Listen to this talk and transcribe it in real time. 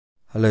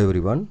Hello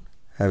everyone,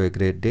 have a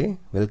great day.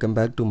 Welcome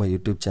back to my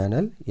YouTube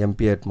channel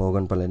MP at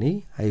Mogan Palani.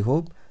 I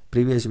hope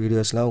previous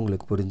videos la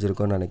உங்களுக்கு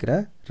புரிஞ்சிருக்கும்னு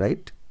நினைக்கிறேன்,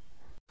 right?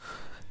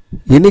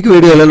 இன்னைக்கு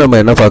வீடியோல நம்ம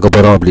என்ன பார்க்க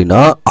போறோம்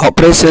அப்படினா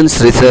ஆபரேஷன்ஸ்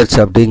ரிசர்ச்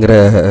அப்படிங்கற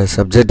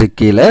சப்ஜெக்ட்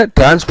கீழ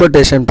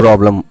டிரான்ஸ்போர்ட்டேஷன்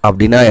ப்ராப்ளம்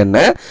அப்படினா என்ன,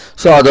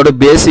 சோ அதோட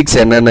பேசிக்ஸ்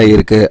என்னென்ன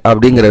இருக்கு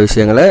அப்படிங்கற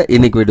விஷயங்களை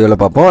இன்னைக்கு வீடியோல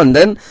பார்ப்போம். and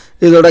then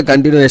இதோட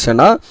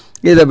கண்டினியூவேஷனா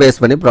இதை பேஸ்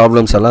பண்ணி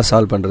ப்ராப்ளம்ஸ் எல்லாம்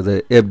சால்வ் பண்ணுறது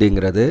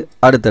எப்படிங்கிறது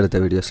அடுத்தடுத்த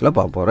வீடியோஸில்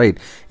பார்ப்போம், ரைட்?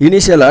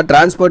 இனிஷியலாக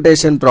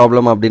டிரான்ஸ்போர்ட்டேஷன்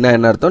ப்ராப்ளம் அப்படின்னா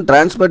என்ன அர்த்தம்,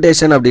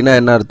 டிரான்ஸ்போர்ட்டேஷன் அப்படின்னா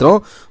என்ன அர்த்தம்,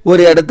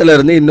 ஒரு இடத்துல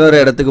இருந்து இன்னொரு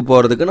இடத்துக்கு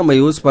போகிறதுக்கு நம்ம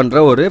யூஸ்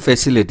பண்ணுற ஒரு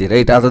ஃபெசிலிட்டி,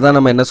 ரைட்? அதை தான்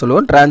நம்ம என்ன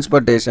சொல்லுவோம்,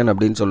 டிரான்ஸ்போர்ட்டேஷன்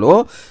அப்படின்னு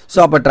சொல்லுவோம். ஸோ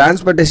அப்போ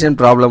டிரான்ஸ்போர்ட்டேஷன்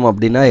ப்ராப்ளம்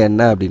அப்படின்னா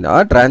என்ன அப்படின்னா,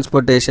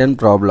 transportation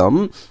problem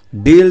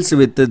deals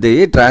with the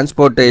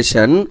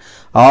transportation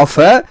of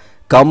a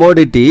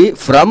commodity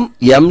from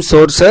m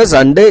sources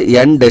and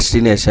n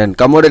destination.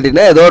 commodity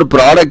na ஏதோ ஒரு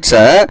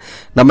ப்ராடக்ட்ஸை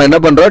நம்ம என்ன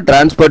பண்ணுறோம்,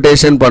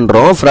 டிரான்ஸ்போர்ட்டேஷன்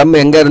பண்ணுறோம் ஃப்ரம்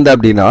எங்கே இருந்து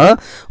அப்படின்னா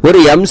ஒரு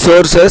m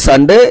sources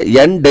and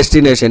n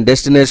destination.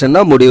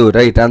 டெஸ்டினேஷன்னா முடிவு,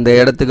 ரைட்? அந்த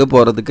இடத்துக்கு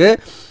போகிறதுக்கு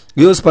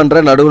யூஸ்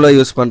பண்ணுற நடுவில்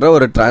யூஸ் பண்ணுற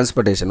ஒரு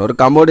டிரான்ஸ்போர்ட்டேஷன், ஒரு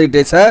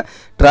கமோடிட்டிஸை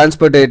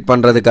டிரான்ஸ்போர்ட்டேட்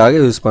பண்ணுறதுக்காக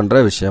யூஸ்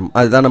பண்ணுற விஷயம்,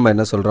 அதுதான் நம்ம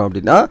என்ன சொல்கிறோம்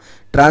அப்படின்னா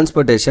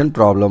டிரான்ஸ்போர்ட்டேஷன்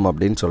ப்ராப்ளம்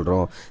அப்படின்னு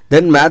சொல்கிறோம்.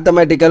 தென்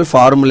mathematical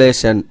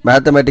formulation,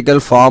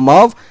 mathematical form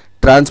of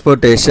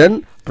transportation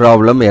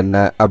problem என்ன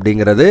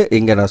அப்படிங்கிறது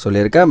இங்கே நான்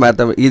சொல்லியிருக்கேன்.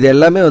 இது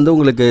எல்லாமே வந்து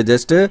உங்களுக்கு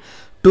ஜஸ்ட்டு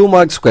 2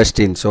 marks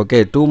கொஸ்டின்ஸ், ஓகே?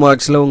 2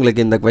 marksல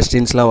உங்களுக்கு இந்த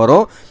கொஸ்டின்ஸ்லாம்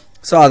வரும்.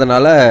 ஸோ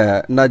அதனால்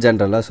நான்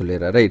ஜென்ரலாக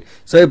சொல்லிடுறேன், ரைட்?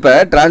 ஸோ இப்போ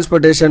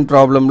டிரான்ஸ்போர்ட்டேஷன்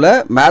ப்ராப்ளமில்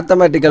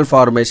மேத்தமெட்டிக்கல்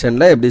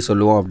ஃபார்மேஷனில் எப்படி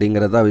சொல்லுவோம்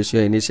அப்படிங்கிறது தான்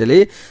விஷயம் initially.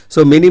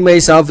 So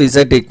minimise of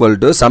Z equal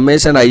to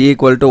summation I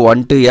equal to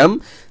 1 to m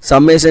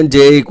summation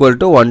J equal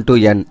to 1 to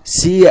n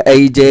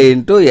CIJ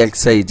into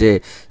எக்ஸ்ஐஜே.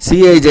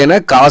 சிஐஜேனா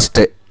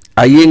cost,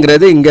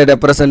 ஐங்கிறது இங்கே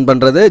ரெப்ரசன்ட்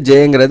பண்ணுறது,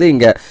 ஜேங்கிறது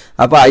இங்கே.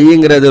 அப்போ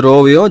ஐங்கிறது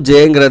ரோவையும்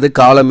ஜேங்கிறது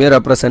காலமையும்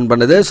ரெப்ரசன்ட்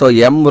பண்ணுது. So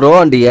M row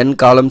and N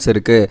columns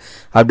இருக்குது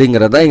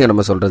அப்படிங்கிறது தான் இங்கே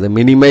நம்ம சொல்கிறது.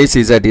 மினிமைஸ்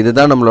இசட்,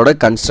 இதுதான் நம்மளோட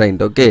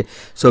constraint, okay?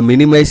 So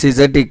minimise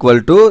Z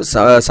equal to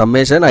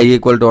summation I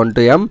equal to 1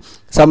 to m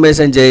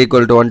summation J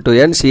equal to 1 to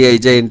n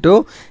CIJ into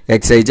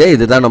எக்ஸ்ஐஜே,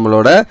 இதுதான்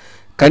நம்மளோட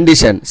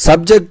கண்டிஷன்.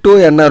 சப்ஜெக்ட் டு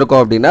என்ன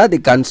இருக்கும் அப்படின்னா தி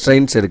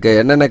கன்ஸ்ட்ரைன்ட்ஸ் இருக்குது.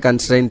 என்னென்ன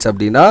கன்ஸ்ட்ரைன்ட்ஸ்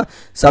அப்படின்னா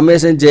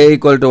summation J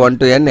equal to 1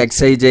 to n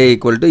எக்ஸ்ஐஜே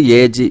equal to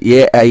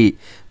AI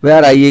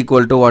where I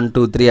equal to 1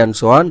 2 3 and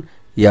so on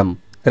m,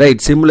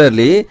 right?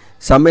 Similarly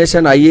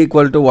summation I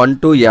equal to 1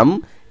 to m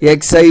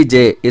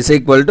xij is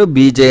equal to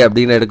bj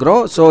அப்படின்னு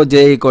எடுக்கிறோம். So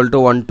j equal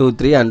to 1 2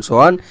 3 and so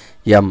on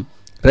m,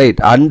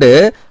 right? And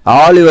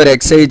all your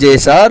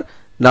xij's R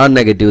நான்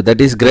negative,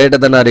 that is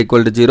greater than or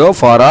equal to 0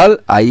 for all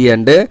i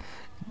and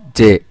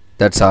j.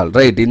 That's all,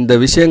 right? இந்த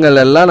விஷயங்கள்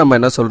எல்லாம் நம்ம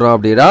என்ன சொல்கிறோம்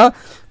அப்படின்னா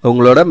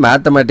உங்களோட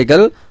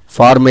mathematical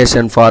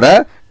formation for a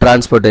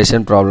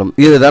transportation problem,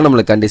 இதுதான்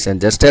நம்மளுக்கு கண்டிஷன்.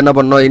 ஜஸ்ட் என்ன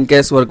பண்ணோம்,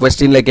 இன்கேஸ் ஒரு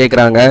கொஸ்டினில்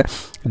கேட்குறாங்க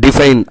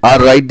define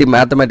R right the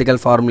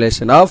mathematical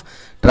formulation of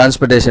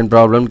transportation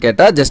problem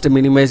கேட்டால் just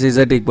minimise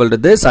Z equal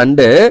to this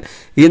and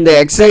இந்த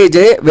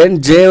எக்ஸ்ஐஜே வென்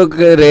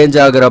ஜேவுக்கு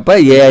ரேஞ்ச்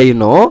ஆகுறப்ப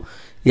ஏஐனும்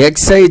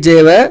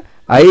எக்ஸ்ஐஜேவை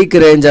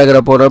ஐக்கு ரேஞ்ச் ஆகிற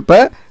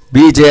போகிறப்ப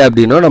பிஜே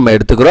அப்படின்னும் நம்ம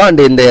எடுத்துக்கிறோம். அண்ட்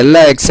இந்த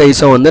எல்லா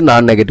எக்ஸைஸும் வந்து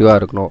நான் நெகட்டிவாக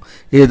இருக்கணும்.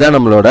 இதுதான்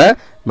நம்மளோட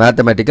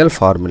mathematical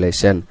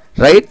formulation,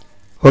 right?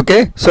 Okay,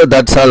 so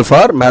that's all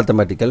for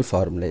mathematical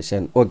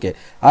formulation. Okay,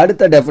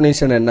 அடுத்த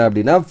டெஃபினேஷன் என்ன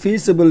அப்படின்னா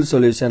ஃபீஸிபிள்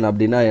சொல்யூஷன்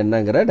அப்படின்னா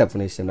என்னங்கிற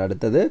டெஃபினேஷன்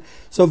அடுத்தது.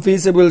 ஸோ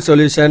ஃபீஸிபிள்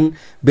சொல்யூஷன்,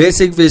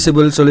 பேசிக்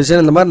ஃபீஸிபிள்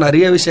சொல்யூஷன், இந்த மாதிரி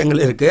நிறைய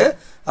விஷயங்கள் இருக்குது.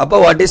 அப்போ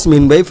what is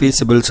mean by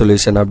feasible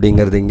solution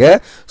அப்படிங்கிறது இங்கே.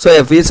 So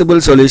a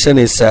feasible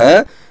solution is a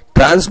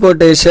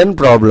transportation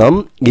problem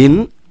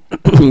in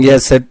a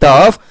set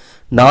of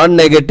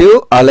non-negative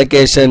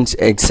allocations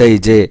xij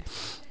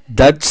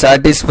that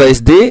satisfies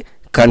the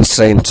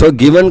constraint. So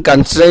given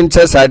constraints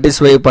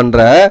satisfy பண்ற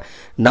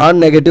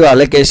non-negative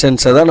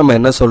allocations தான் நம்ம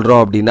என்ன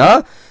சொல்றோம் அப்படின்னா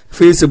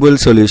feasible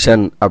solution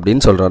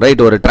அப்படின்னு சொல்றோம்,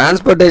 ரைட்? ஒரு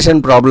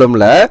டிரான்ஸ்போர்ட்டேஷன்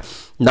ப்ராப்ளம்ல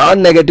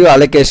நான் நெகட்டிவ்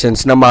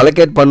அலோகேஷன்ஸ் நம்ம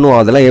அலோகேட் பண்ணுவோம்,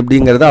 அதெல்லாம்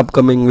எப்படிங்கிறது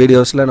அப்கமிங்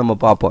வீடியோஸில் நம்ம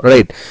பார்ப்போம்,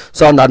 ரைட்?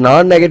 ஸோ அந்த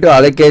நான் நெகட்டிவ்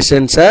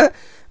அலோகேஷன்ஸை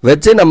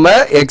வச்சு நம்ம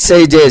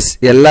எக்ஸைஜேஸ்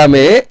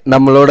எல்லாமே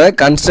நம்மளோட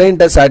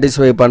கன்ஸ்ட்ரெயின்ட்டை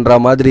சாட்டிஸ்ஃபை பண்ணுற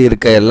மாதிரி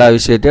இருக்க எல்லா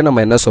விஷயத்தையும்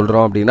நம்ம என்ன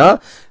சொல்கிறோம் அப்படின்னா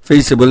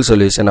ஃபீஸிபிள்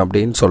சொல்யூஷன்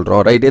அப்படின்னு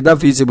சொல்கிறோம், ரைட்? இதுதான்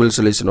feasible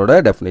சொல்யூஷனோட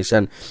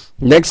definition.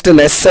 Next,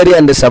 necessary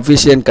and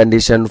sufficient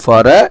condition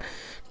for a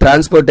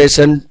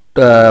transportation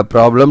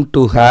problem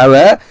to have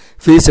a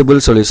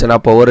feasible solution.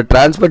 அப்போ ஒரு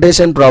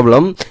டிரான்ஸ்போர்ட்டேஷன்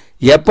ப்ராப்ளம்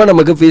எப்போ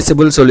நமக்கு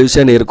ஃபீஸிபிள்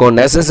சொல்யூஷன் இருக்கும்,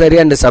 நெசசரி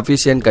அண்ட்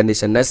சஃபிஷியன்ட்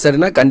கண்டிஷன்.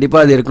 நெசசரினா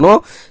கண்டிப்பாக அது இருக்கணும்,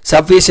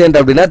 சஃபிஷியன்ட்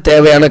அப்படின்னா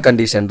தேவையான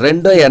கண்டிஷன்.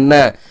 ரெண்டும்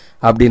என்ன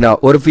அப்படின்னா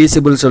ஒரு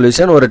ஃபீஸிபிள்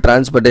சொல்யூஷன் ஒரு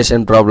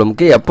டிரான்ஸ்போர்ட்டேஷன்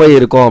ப்ராப்ளம்க்கு எப்போ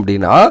இருக்கும்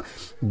அப்படின்னா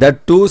the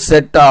two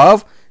set of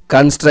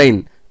constraint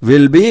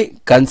will be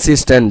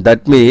consistent.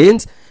 That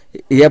means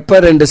எப்போ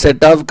ரெண்டு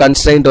செட் ஆஃப்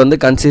கன்ஸ்ட்ரைண்ட் வந்து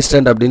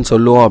கன்சிஸ்டன்ட் அப்படின்னு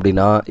சொல்லுவோம்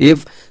அப்படின்னா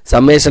if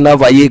summation of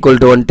I equal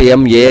to 1 to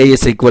m a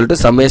is equal to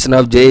summation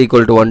of j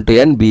equal to 1 to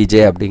n bj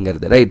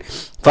அப்படிங்கிறது right.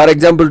 For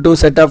example two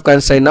set of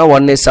கன்ஸ்ட்ரைண்ட்னா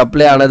one is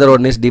supply another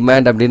one is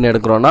demand அப்படின்னு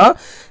எடுக்கிறோம்னா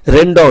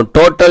ரெண்டும்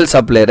total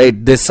supply right.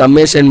 This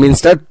summation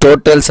means the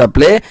total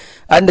supply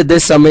and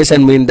this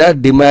summation mean the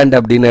demand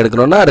அப்படின்னு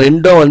எடுக்கிறோம்னா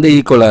ரெண்டும் வந்து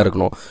ஈக்குவலாக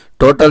இருக்கணும்.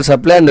 Total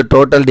supply and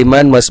total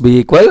demand must be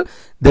equal,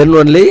 then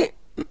only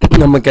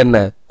நமக்கு என்ன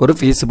ஒரு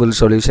feasible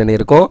சொல்யூஷன்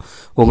இருக்கும்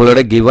உங்களோட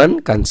given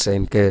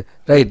constraintக்கு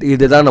ரைட்.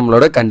 இதுதான்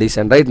நம்மளோட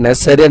condition right.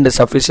 necessary and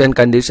sufficient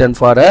condition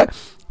for a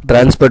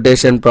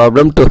transportation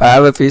problem to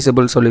have a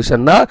feasible solution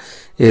னா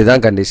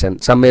இதுதான் condition.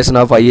 summation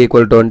of I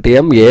equal to 1 to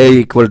m a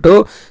equal to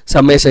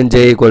summation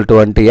j equal to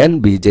 1 to n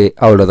bj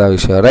அவ்வளோதான்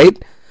விஷயம் right.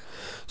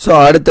 So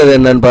அடுத்தது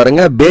என்னன்னு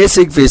பாருங்க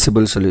பேசிக்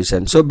feasible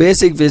solution. So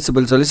basic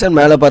feasible solution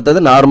மேலே பார்த்தது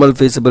normal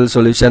feasible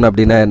solution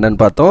அப்படின்னா என்னன்னு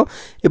பார்த்தோம்.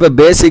 இப்போ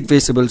பேசிக்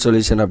feasible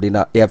சொல்யூஷன்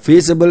அப்படின்னா a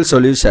feasible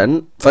solution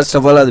first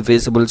of all அது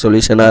feasible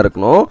சொல்யூஷனாக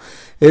இருக்கணும்.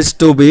 Is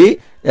to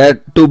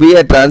be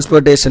a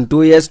transportation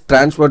 2 years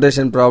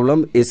transportation problem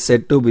is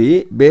said to be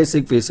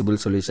basic feasible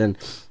solution.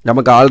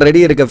 நமக்கு ஆல்ரெடி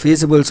இருக்க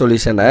feasible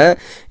சொல்யூஷனை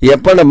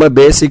எப்போ நம்ம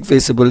பேசிக்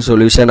feasible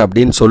சொல்யூஷன்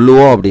அப்படின்னு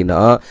சொல்லுவோம்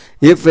அப்படின்னா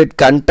if it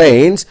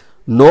contains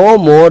no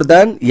more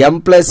than m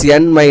plus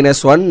n minus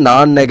 1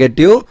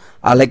 non-negative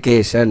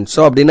allocation. So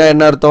அப்படின்னா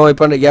என்ன அர்த்தம்,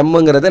 இப்போ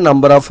mங்கிறது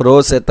நம்பர் ஆஃப்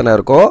ரோஸ் எத்தனை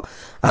இருக்கோ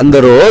அந்த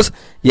ரோஸ்,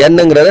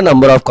 என்னங்கிறது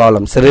நம்பர் ஆஃப்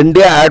காலம்ஸ்,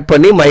 ரெண்டையும் ஆட்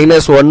பண்ணி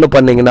 -1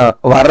 பண்ணிங்கன்னா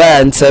வர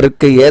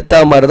ஆன்சருக்கு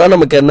ஏற்ற மாதிரி தான்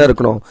நமக்கு என்ன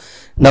இருக்கணும்,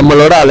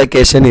 நம்மளோட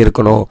அலோகேஷன்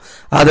இருக்கணும்.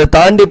 அதை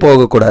தாண்டி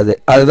போகக்கூடாது.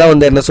 அதுதான்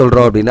வந்து என்ன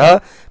சொல்கிறோம் அப்படின்னா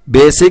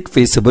பேசிக்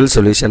feasible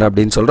சொல்யூஷன்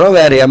அப்படின்னு சொல்கிறோம்.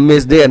 வேறு m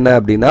is the என்ன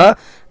அப்படின்னா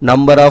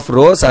number of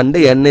rose and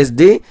n is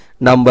the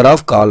number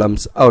of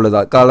columns.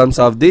 அவ்வளோதான் columns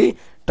of the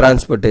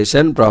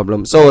transportation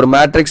problem. So ஒரு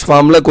மேட்ரிக்ஸ்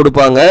ஃபார்மில்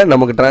கொடுப்பாங்க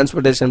நமக்கு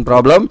டிரான்ஸ்போர்ட்டேஷன்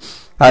ப்ராப்ளம்.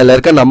 அதில்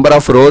இருக்க நம்பர்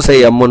ஆஃப் ரோஸை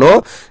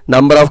எம்னும்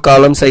நம்பர் ஆஃப்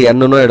காலம்ஸை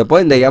என்னும்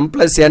எடுப்போம். இந்த m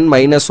plus n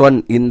minus 1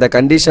 இந்த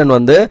கண்டிஷன்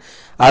வந்து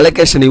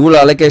அலோகேஷன், இவ்வளோ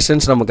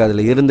அலோகேஷன்ஸ் நமக்கு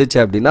அதில் இருந்துச்சு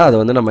அப்படின்னா அது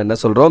வந்து நம்ம என்ன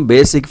சொல்கிறோம்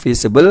பேசிக்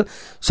feasible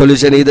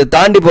சொல்யூஷன். இதை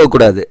தாண்டி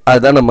போகக்கூடாது,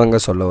 அதுதான் நம்ம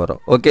அங்கே சொல்ல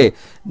வரோம். ஓகே,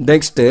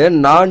 நெக்ஸ்ட்டு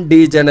நான்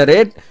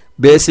டீஜெனரேட்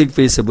பேசிக்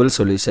feasible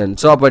சொல்யூஷன்.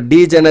 ஸோ அப்போ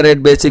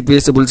degenerate basic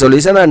feasible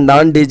solution and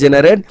நான்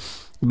டீஜெனரேட்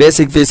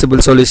பேசிக் feasible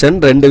சொல்யூஷன்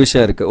ரெண்டு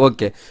விஷயம் இருக்குது.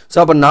 ஓகே, ஸோ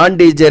அப்போ நான்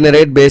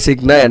டீஜெனரேட்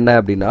பேசிக்னா என்ன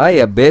அப்படின்னா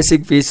a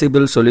basic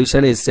feasible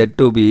solution is said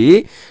to be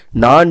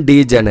நான்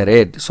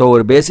டீஜெனரேட். ஸோ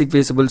ஒரு பேசிக்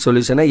feasible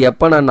சொல்யூஷனை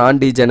எப்போ நான் நான்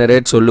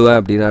டீஜெனரேட் சொல்லுவேன்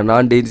அப்படின்னா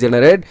நான்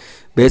டீஜெனரேட்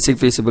பேசிக்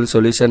feasible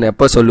சொல்யூஷன்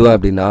எப்போ சொல்லுவேன்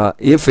அப்படின்னா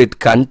if it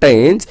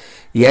contains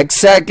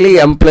exactly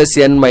m plus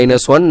n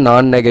minus 1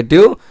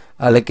 non-negative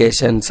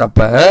allocations.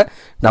 அப்போ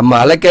நம்ம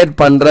அலோகேட்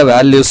பண்ணுற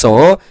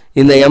வேல்யூஸும்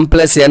இந்த m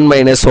plus n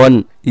minus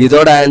 1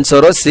 இதோட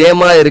ஆன்சரும்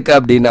சேமாக இருக்குது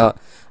அப்படின்னா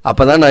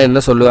அப்போ தான் நான் என்ன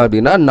சொல்லுவேன்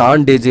அப்படின்னா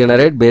நான்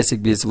டீஜெனரேட்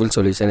பேசிக் feasible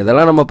சொல்யூஷன்.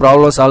 இதெல்லாம் நம்ம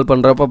ப்ராப்ளம் சால்வ்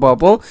பண்ணுறப்ப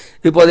பார்ப்போம்.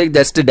 இப்போதைக்கு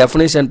ஜஸ்ட்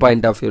டெஃபினேஷன்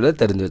பாயிண்ட் ஆஃப் வியூவில்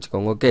தெரிஞ்சு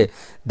வச்சுக்கோங்க. ஓகே,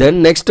 தென்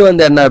நெக்ஸ்ட்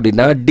வந்து என்ன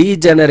அப்படின்னா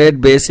டீஜெனரேட்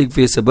பேசிக்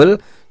feasible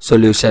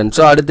சொல்யூஷன்.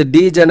 ஸோ அடுத்து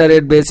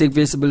டீஜெனரேட் பேசிக்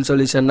feasible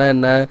சொல்யூஷன்னா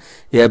என்ன,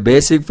 ஏ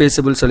பேசிக்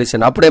feasible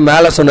சொல்யூஷன் அப்படியே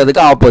மேலே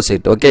சொன்னதுக்கு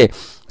opposite. Okay,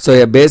 so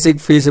A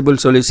basic feasible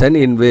solution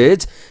in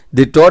which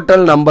the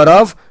total number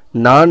of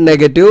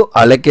non-negative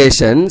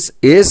allocations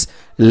is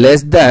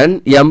less than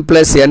m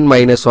plus n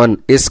minus 1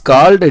 is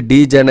called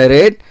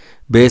degenerate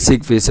basic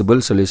feasible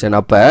solution.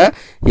 அப்ப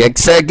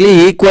exactly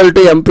equal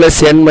to m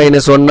plus n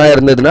minus 1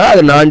 இருந்ததுன்னா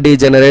அது non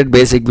degenerate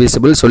basic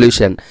feasible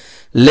solution.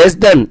 less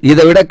than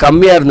இதை விட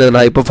கம்மியாக இருந்ததுன்னா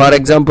இப்போ for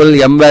example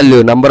m value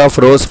number of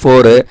rose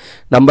 4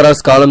 number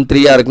of காலம்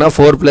 3 இருக்குன்னா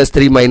 4 plus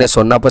 3 minus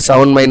 1 அப்போ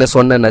 7 minus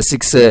 1 என்ன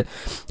 6,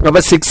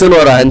 அப்போ 6ன்னு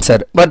ஒரு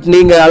ஆன்சர். பட்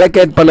நீங்கள்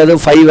அலோகேட் பண்ணது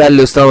 5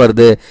 வேல்யூஸ் தான்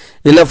வருது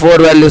இல்லை 4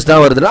 வேல்யூஸ்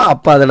தான் வருதுன்னா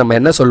அப்போ அதை நம்ம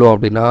என்ன சொல்லுவோம்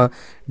அப்படின்னா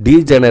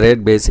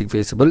டீஜெனரேட் பேசிக்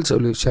feasible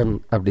சொல்யூஷன்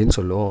அப்படின்னு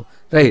சொல்லுவோம்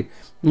ரைட்.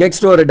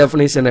 நெக்ஸ்ட் ஒரு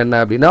டெஃபினிஷன் என்ன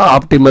அப்படின்னா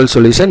ஆப்டிமல்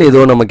சொல்யூஷன்.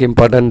 இதுவும் நமக்கு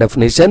important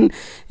definition.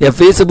 A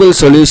feasible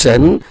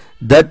solution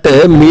that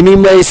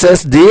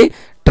minimizes the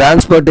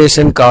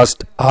transportation cost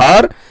or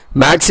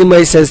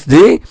maximizes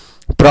the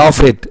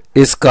profit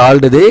is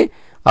called the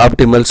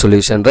optimal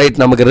solution right.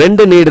 நமக்கு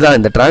ரெண்டு நீட் தான்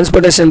இந்த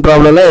டிரான்ஸ்போர்ட்டேஷன்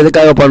ப்ராப்ளம்ல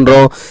எதுக்காக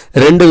பண்ணுறோம்,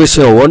 ரெண்டு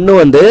விஷயம். ஒன்று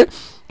வந்து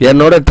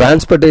என்னோட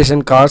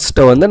டிரான்ஸ்போர்ட்டேஷன்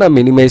காஸ்ட்டை வந்து நான்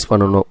மினிமைஸ்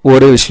பண்ணணும்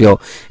ஒரு விஷயம்,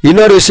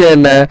 இன்னொரு விஷயம்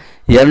என்ன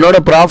என்னோட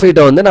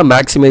ப்ராஃபிட்டை வந்து நான்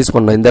மேக்ஸிமைஸ்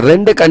பண்ணணும். இந்த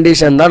ரெண்டு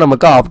கண்டிஷன் தான்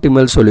நமக்கு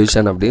ஆப்டிமல்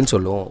சொல்யூஷன் அப்படின்னு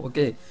சொல்லுவோம்.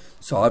 ஓகே,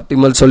 ஸோ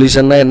ஆப்டிமல்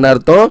சொல்யூஷன்னா என்ன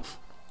அர்த்தம்,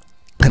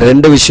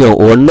 ரெண்டு விஷயம்.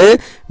 ஒன்று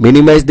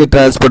மினிமைஸ் தி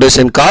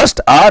டிரான்ஸ்போர்ட்டேஷன் காஸ்ட்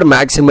ஆர்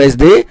மேக்ஸிமைஸ்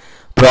தி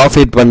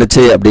ப்ராஃபிட்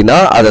பண்ணுச்சு அப்படின்னா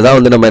அதை தான்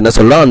வந்து நம்ம என்ன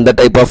சொல்கிறோம், அந்த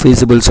டைப் ஆஃப்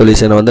feasible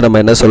சொல்யூஷனை வந்து நம்ம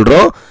என்ன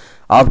சொல்கிறோம்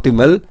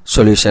ஆப்டிமல்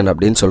சொல்யூஷன்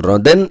அப்படின்னு சொல்கிறோம்.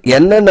 தென்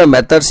என்னென்ன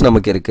மெத்தட்ஸ்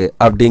நமக்கு இருக்குது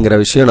அப்படிங்கிற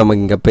விஷயம் நம்ம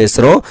இங்கே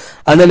பேசுகிறோம்.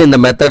 அண்ட் தென் இந்த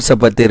மெத்தட்ஸை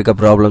பற்றி இருக்க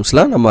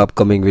ப்ராப்ளம்ஸ்லாம் நம்ம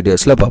அப்கமிங்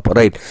வீடியோஸில் பார்ப்போம்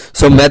right.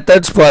 So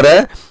methods for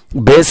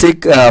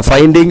basic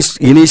findings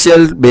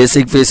initial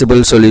basic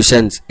feasible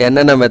solutions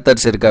என்னென்ன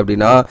மெத்தட்ஸ் இருக்குது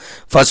அப்படின்னா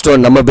ஃபர்ஸ்ட்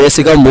ஒன் நம்ம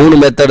பேசிக்காக 3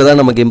 மெத்தட்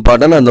தான் நமக்கு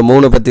இம்பார்ட்டன்ட், அந்த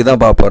 3 பற்றி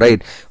தான் பார்ப்போம்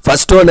ரைட்.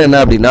 ஃபர்ஸ்ட் ஒன்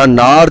என்ன அப்படின்னா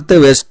north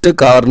west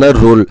corner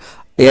rule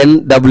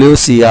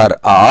NWCR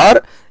R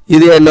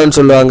இது என்னன்னு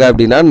சொல்லுவாங்க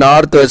அப்படின்னா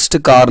north west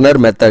corner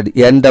method,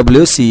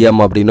 NWCM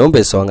அப்படின்னும்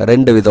பேசுவாங்க.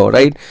 ரெண்டு விதம்,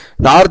 right?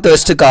 North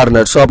west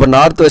corner. So அப்போ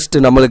நார்த் வெஸ்ட்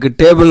நம்மளுக்கு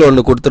டேபிள்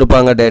ஒன்று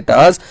கொடுத்துருப்பாங்க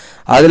டேட்டாஸ்,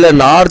 அதில்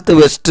நார்த்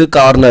வெஸ்ட்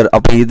கார்னர்,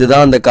 அப்போ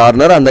இதுதான் அந்த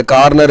கார்னர், அந்த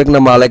கார்னருக்கு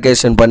நம்ம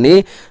அலோகேஷன் பண்ணி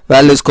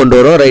வேல்யூஸ் கொண்டு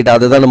வரோம், ரைட்?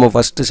 அதுதான் நம்ம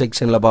ஃபர்ஸ்ட்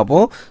செக்ஷனில்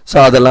பார்ப்போம். ஸோ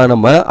அதெல்லாம்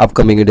நம்ம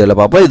அப்கமிங் வீடியோவில்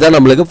பார்ப்போம். இதுதான்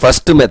நம்மளுக்கு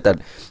ஃபர்ஸ்ட்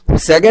மெத்தட்.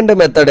 செகண்ட்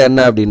மெத்தட்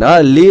என்ன அப்படின்னா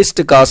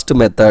லீஸ்ட் காஸ்ட்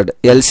மெத்தட்,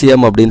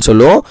 LCM அப்படின்னு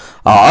சொல்லுவோம்.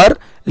 R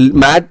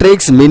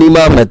matrix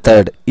minima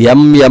method,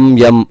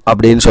 MMM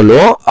அப்படின்னு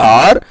சொல்லுவோம்.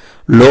 R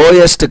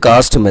lowest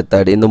cost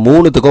method. இந்த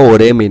மூணுத்துக்கும்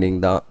ஒரே மீனிங்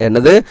தான்.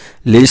 என்னது?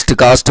 Least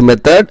cost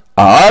method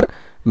R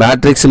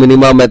matrix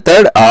minima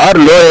method R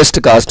lowest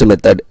cost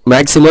method.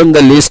 Maximum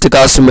இந்த லீஸ்ட்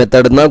காஸ்ட்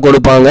மெத்தட் தான்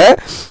கொடுப்பாங்க.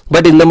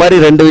 பட் இந்த மாதிரி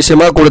ரெண்டு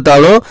விஷயமா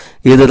கொடுத்தாலும்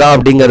இதுதான்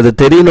அப்படிங்கிறது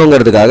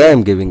தெரியணுங்கிறதுக்காக I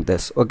am giving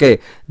this. Okay,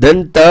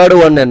 then third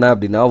one என்ன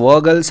அப்படின்னா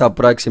வோகல்ஸ்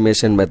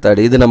அப்ராக்சிமேஷன் மெத்தட்.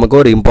 இது நமக்கு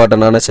ஒரு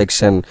இம்பார்ட்டன்டான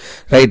செக்ஷன்,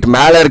 ரைட்?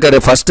 மேலே இருக்கிற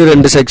ஃபர்ஸ்ட்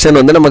ரெண்டு செக்ஷன்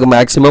வந்து நமக்கு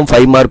மேக்ஸிமம்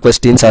 5 மார்க்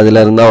கொஸ்டின்ஸ்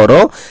அதில் இருந்தால்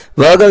வரும்.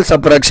 வோகல்ஸ்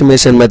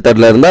அப்ராக்சிமேஷன்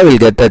மெத்தட்ல இருந்தால்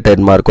will get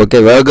 10 mark.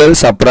 Okay,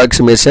 Vogel's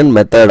approximation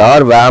method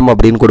R வேம்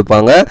அப்படின்னு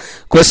கொடுப்பாங்க.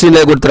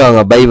 கொஸ்டின்ல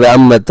கொடுத்துருவாங்க by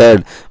வேம்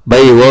method,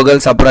 by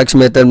Vogel's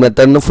approximation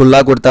மெத்தட்னு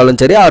ஃபுல்லாக கொடுத்தாலும்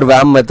சரி, ஆர்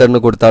வேம் மெத்தட்னு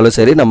கொடுத்தாலும்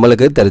சரி,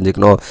 நம்மளுக்கு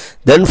தெரிஞ்சுக்கணும்.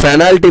 தென்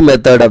பெனால்டி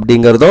மெத்தட்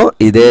அப்படிங்கிறதும்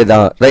இதே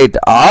தான், ரைட்?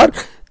 ஆர்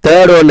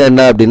தேர்ட் ஒன்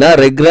என்ன அப்படின்னா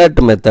ரெக்ரெட்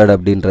மெத்தட்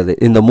அப்படின்றது.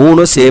 இந்த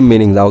மூணும் சேம்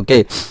மீனிங் தான். ஓகே,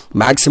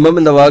 மேக்ஸிமம்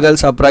இந்த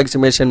வோகல்ஸ்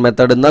அப்ராக்சிமேஷன்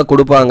மெத்தட் தான்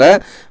கொடுப்பாங்க.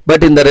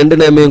 பட் இந்த ரெண்டு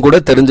நேமையும் கூட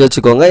தெரிஞ்சு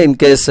வச்சுக்கோங்க.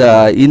 இன்கேஸ்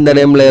இந்த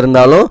நேமில்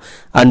இருந்தாலும்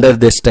அண்டர்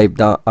திஸ் டைப்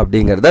தான்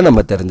அப்படிங்கிறத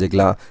நம்ம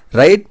தெரிஞ்சுக்கலாம்,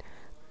 ரைட்?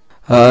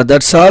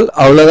 That's all.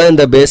 அவ்வளோதான்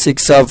இந்த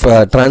பேசிக்ஸ் ஆஃப்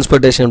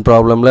டிரான்ஸ்போர்ட்டேஷன்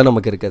ப்ராப்ளமில்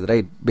நமக்கு இருக்குது,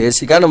 ரைட்?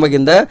 பேசிக்காக நமக்கு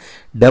இந்த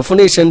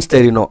டெஃபினிஷன்ஸ்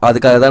தெரியணும்,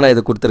 அதுக்காக தான் நான்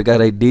இது கொடுத்துருக்கேன்,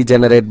 ரைட்?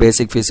 டீஜெனரேட்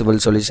பேசிக் ஃபீஸிபிள்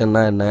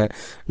சொல்யூஷன்னா என்ன,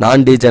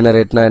 நான்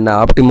டீஜெனரேட்னா என்ன,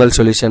 ஆப்டிமல்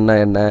சொல்யூஷன்னா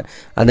என்ன,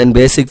 அண்ட் தென்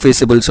பேசிக்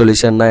ஃபீஸிபிள்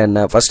சொல்யூஷன்னா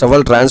என்ன, ஃபர்ஸ்ட் ஆஃப்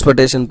ஆல்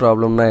டிரான்ஸ்போர்ட்டேஷன்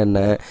ப்ராப்ளம்னா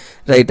என்ன,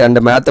 ரைட்?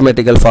 அண்ட்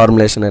மேத்தமெட்டிக்கல்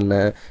ஃபார்முலேஷன்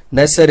என்ன,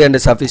 நெசசரி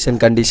அண்ட்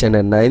சஃபிஷியன்ட் கண்டிஷன்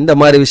என்ன, இந்த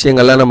மாதிரி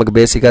விஷயங்கள்லாம் நமக்கு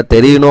பேசிக்காக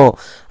தெரியணும்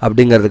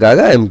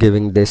அப்படிங்கிறதுக்காக I am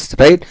giving this,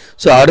 right?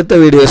 So அடுத்த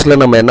வீடியோஸில்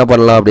நம்ம என்ன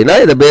பண்ணலாம் அப்படின்னா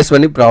இதை பேஸ்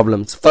பண்ணி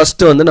ப்ராப்ளம்ஸ்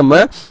ஃபர்ஸ்ட் வந்து நம்ம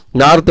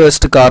நார்த்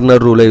வெஸ்ட்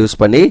கார்னர் ரூலை யூஸ்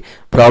பண்ணி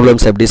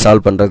ப்ராப்ளம்ஸ் எப்படி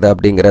சால்வ் பண்ணுறது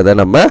அப்படிங்கிறத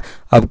நம்ம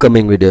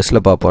அப்கமிங்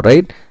வீடியோஸில் பார்ப்போம்,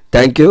 right?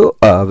 Thank you.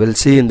 Will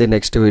see in the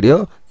next video.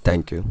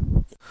 Thank you.